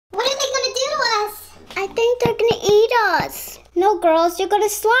think they're gonna eat us. No, girls, you're gonna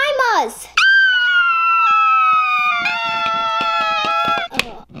slime us.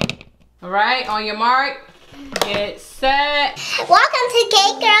 All right, on your mark, get set. Welcome to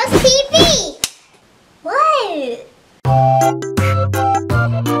Gay Girls TV. What?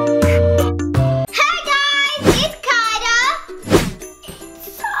 Hey guys, it's Kaida.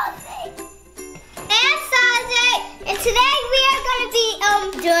 And Sazik. And today we are going to be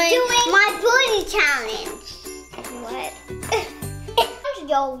doing my booty challenge. What?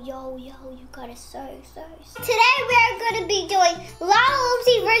 Yo, you gotta say. Today we are going to be doing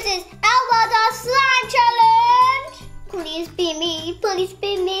Lalaloopsy versus slime challenge. Please be me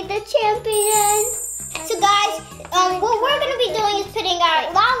the champion. So guys, what we're going to be doing is putting our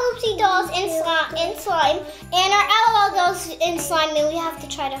Lalaloopsy dolls in slime and our LOL dolls in slime, and we have to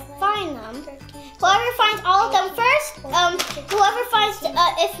try to find them. Whoever finds all of them first, whoever finds,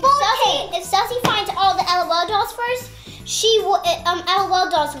 if Susie finds all the LOL dolls first, LOL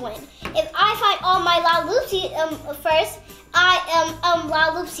dolls win. If I find all my Lalaloopsy first,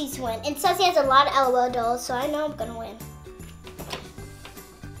 Lalaloopsys win. And Susie has a lot of LOL dolls, so I know I'm gonna win.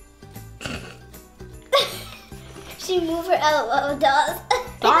 She moved her LOL dolls.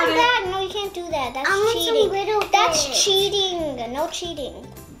 Darn it. That. No, you can't do that. That's cheating. That's cheating. No cheating.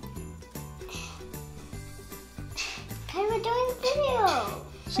 Okay, we're doing a video.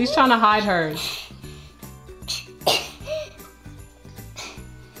 She's trying to hide hers. Do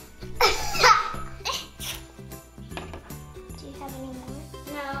you have any more?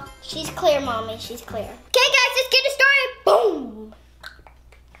 No. She's clear, Mommy. She's clear. Okay, guys, let's get it started. Boom.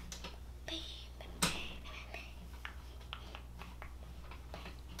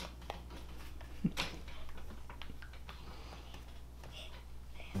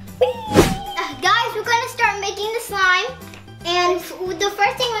 Guys, we're going to start making the slime, and the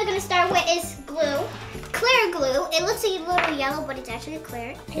first thing we're going to start with is glue. Clear glue. It looks a little yellow, but it's actually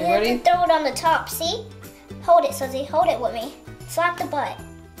clear. You ready? have to throw it on the top, see? Hold it, Susie. Hold it with me. Slap the butt.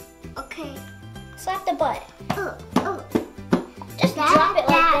 Okay. Slap the butt. Just drop it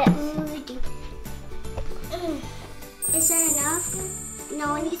like this. Is that enough?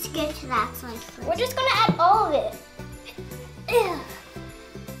 No, it needs to get to that side first. We're just going to add all of it.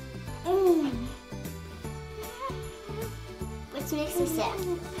 Let's mix this up.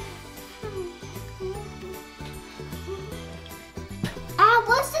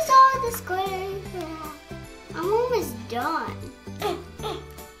 What's this all of this glitter? I'm almost done. Ew,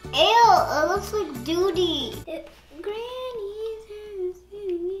 it looks like duty.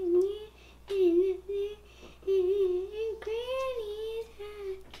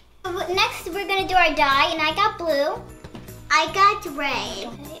 Next, we're gonna do our dye, and I got blue. I got red.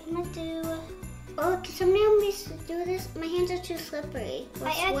 Okay, I'm gonna do. Oh, can somebody help me do this? My hands are too slippery.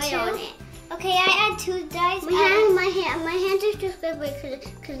 I add two. On it. Okay, I add two dyes. My hands are too slippery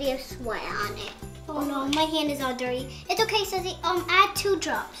because they have sweat on it. Oh no, my hand is all dirty. It's okay, Susie. Add 2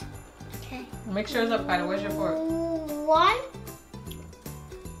 drops. Okay. Make sure it's up, Kaida. Where's your fork? 1,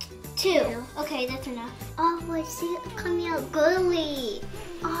 2. Okay, that's enough. Oh, I see it coming out gooey.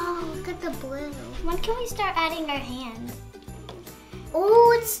 Oh, look at the blue. When can we start adding our hands?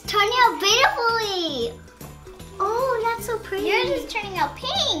 Oh, it's turning out beautifully. Oh, that's so pretty. Yours is turning out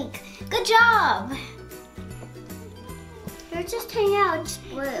pink. Good job. Yours just turning out just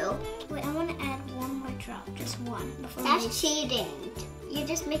blue. Wait, I want to add 1 more drop, just 1. That's cheating. You're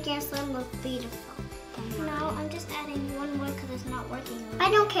just making your slime look beautiful. No, I'm just adding 1 more because it's not working. I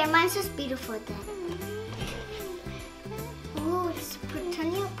don't care. Mine's just beautiful then. Oh, it's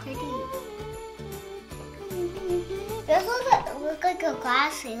turning out pretty. This look like a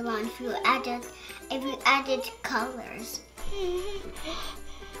glass salon if you added colors.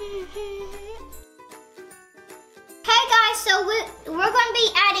 Hey guys, so we're going to be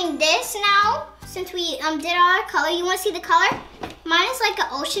adding this now since we did all our color. You want to see the color? Mine is like an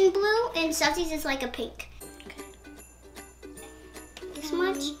ocean blue and Susie's is like a pink. Okay. This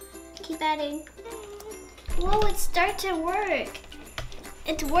much. Keep adding. Whoa, it started to work.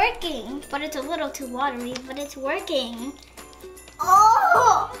 It's working, but it's a little too watery, but it's working.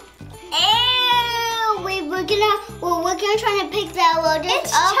 Oh! Ew! Wait, we're gonna try to pick the loaders up.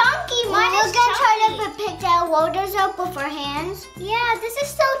 It's chunky. Mine is chunky. We're gonna try to pick the loaders up with our hands. Yeah, this is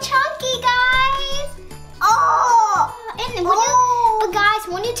so chunky, guys. Oh! But guys,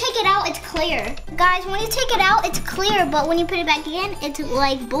 when you take it out, it's clear. Guys, when you take it out, it's clear, but when you put it back in, it's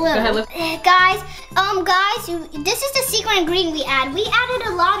like blue. Go ahead, guys, this is the secret ingredient we add. We added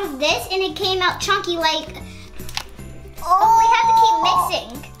a lot of this, and it came out chunky, like. We have to keep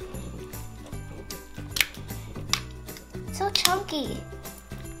mixing. So chunky.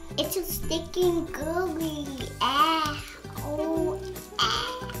 It's so sticky and gooey. Oh.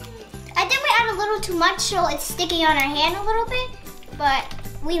 I think we add a little too much, so it's sticky on our hand a little bit, but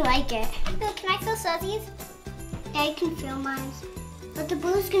we like it. Can I feel Suzzy's? Yeah, you can feel mine. But the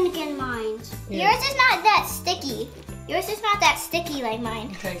blue's gonna get mine. Yeah. Yours is not that sticky. Yours is not that sticky like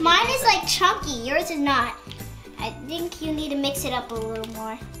mine. Okay, mine is like chunky. Yours is not. I think you need to mix it up a little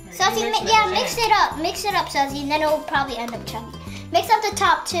more. Suzzy, mix it up. Mix it up, Suzzy, and then it'll probably end up chunky. Mix up the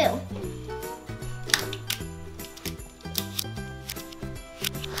top too.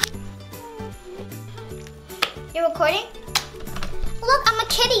 You're recording? Look, I'm a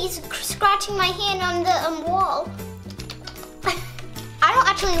kitty scratching my hand on the wall. I don't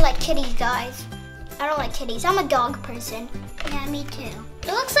actually like kitties, guys. I don't like kitties. I'm a dog person. Yeah, me too.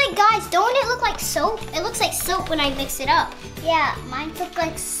 It looks like, guys, don't it look like soap? It looks like soap when I mix it up. Yeah, mine look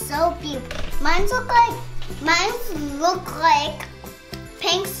like soapy. Mine look like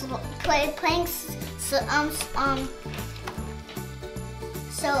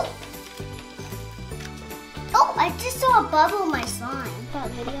soap. Oh, I just saw a bubble in my slime.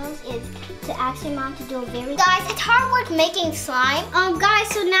 Videos is to ask your mom to do a very... Guys, it's hard work making slime. Guys,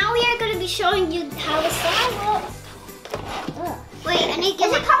 so now we are going to be showing you how the slime looks. Wait, I need to get...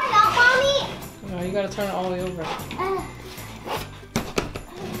 Is it coming out, Mommy? No, you got to turn it all the way over.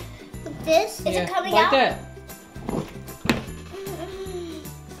 Like this? Is it coming out? Like that.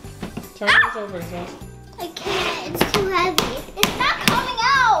 Turn it over, Sus. I can't. It's too heavy. It's not coming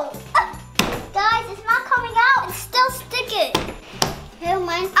out. Guys, it's not coming out. It's still sticking. Here,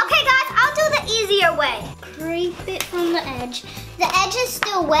 mine. Okay, guys, I'll do the easier way. Creep it from the edge. The edge is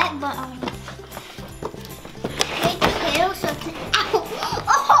still wet, but make the tail so it's... Ow!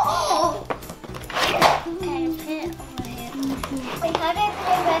 Oh! Okay, put it over here. Wait, how do I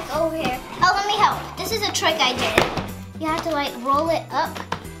put it back over here? Oh, let me help. This is a trick I did. You have to like roll it up,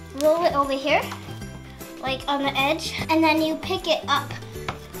 roll it over here, like on the edge, and then you pick it up.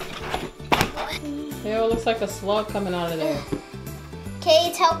 Yeah, it looks like a slug coming out of there. Okay,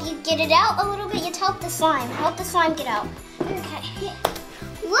 it's help you get it out a little bit. It's help the slime. Help the slime get out. Okay.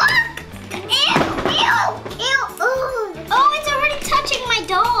 Look! Ew! Ew! Ew! Ooh. Oh, it's already touching my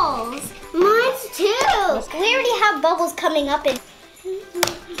dolls. Mine's too. We already have bubbles coming up in.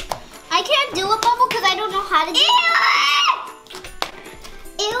 I can't do a bubble because I don't know how to do it.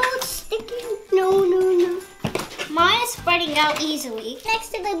 Ew, it's sticking. No, no, no. Mine is spreading out easily. Next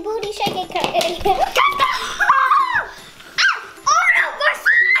to the booty shaking. Oh no, more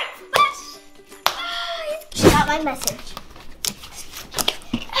slime! She got my message.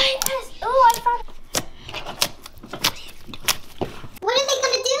 Oh, I found. What are they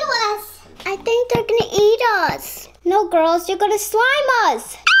gonna do to us? I think they're gonna eat us. No, girls, you're gonna slime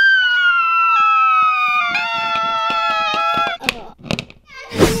us.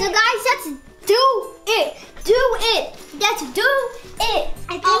 So guys, let's do it. Do it. Let's do it.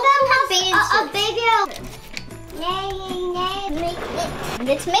 I think I'll have a baby. Yay.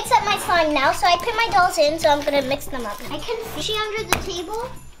 Let's mix up my slime now. So I put my dolls in, so I'm gonna mix them up. I can see. Is she under the table?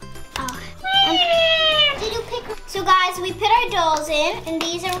 Oh. Did you pick? So guys, we put our dolls in, and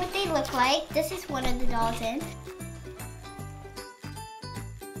these are what they look like. This is one of the dolls in.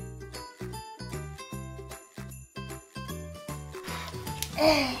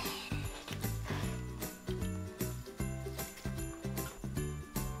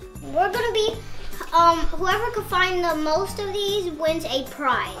 We're gonna be, whoever can find the most of these wins a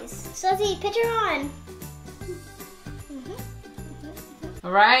prize. Suzzy, picture on.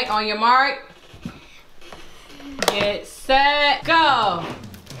 All right, on your mark, get set, go.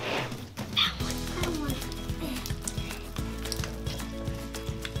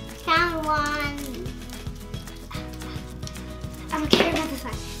 Found one. I'm kidding about this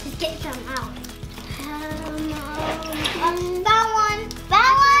one. Just get them out. Found one.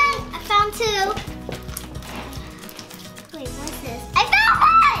 Found one. I found two. Wait, what's this? I found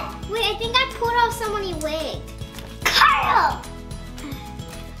one! Wait, I think I pulled off somebody's wig. Carl!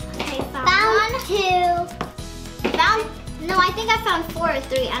 Okay, found one. Two. No, I think I found 4 or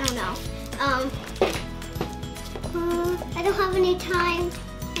 3. I don't know. I don't have any time.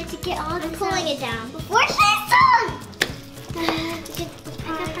 I have to get all this. I'm pulling it down. Where's this one? I can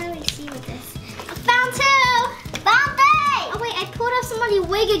hardly see with this. I found 2. Found 3. Oh wait, I pulled off somebody's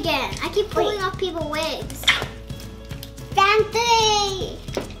wig again. I keep pulling off people's wigs. Found 3.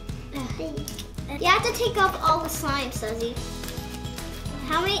 You have to take off all the slime, Suzzy.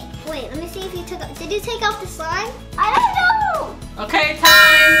 How many? Wait, let me see if you took off. Did you take off the slime? I don't know. Okay,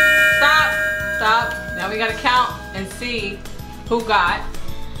 time. Stop. Stop. Now we gotta count and see who got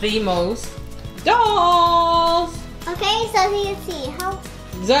the most dolls. Okay, Suzzy, let's see. How?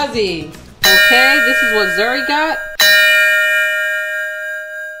 Zuzzy. Okay, this is what Zuri got.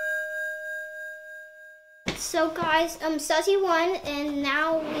 So guys, Suzy won, and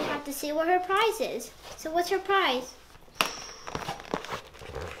now we have to see what her prize is. So what's her prize?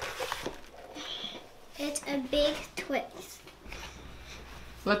 It's a big Twix.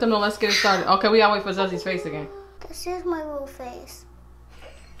 Let them know. Let's get it started. Okay, we gotta wait for Zuzzy's face again. This is my little face.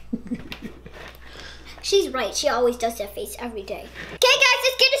 She's right. She always does that face every day. Okay, guys,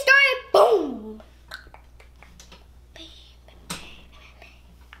 let's get it started. Boom.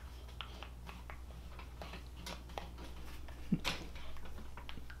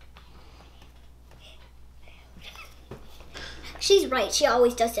 She's right. She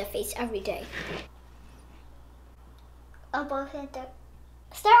always does that face every day. I'll both hit there.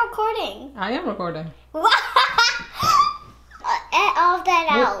 Start recording. I am recording. Edit all of that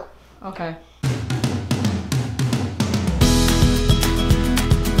out. Okay.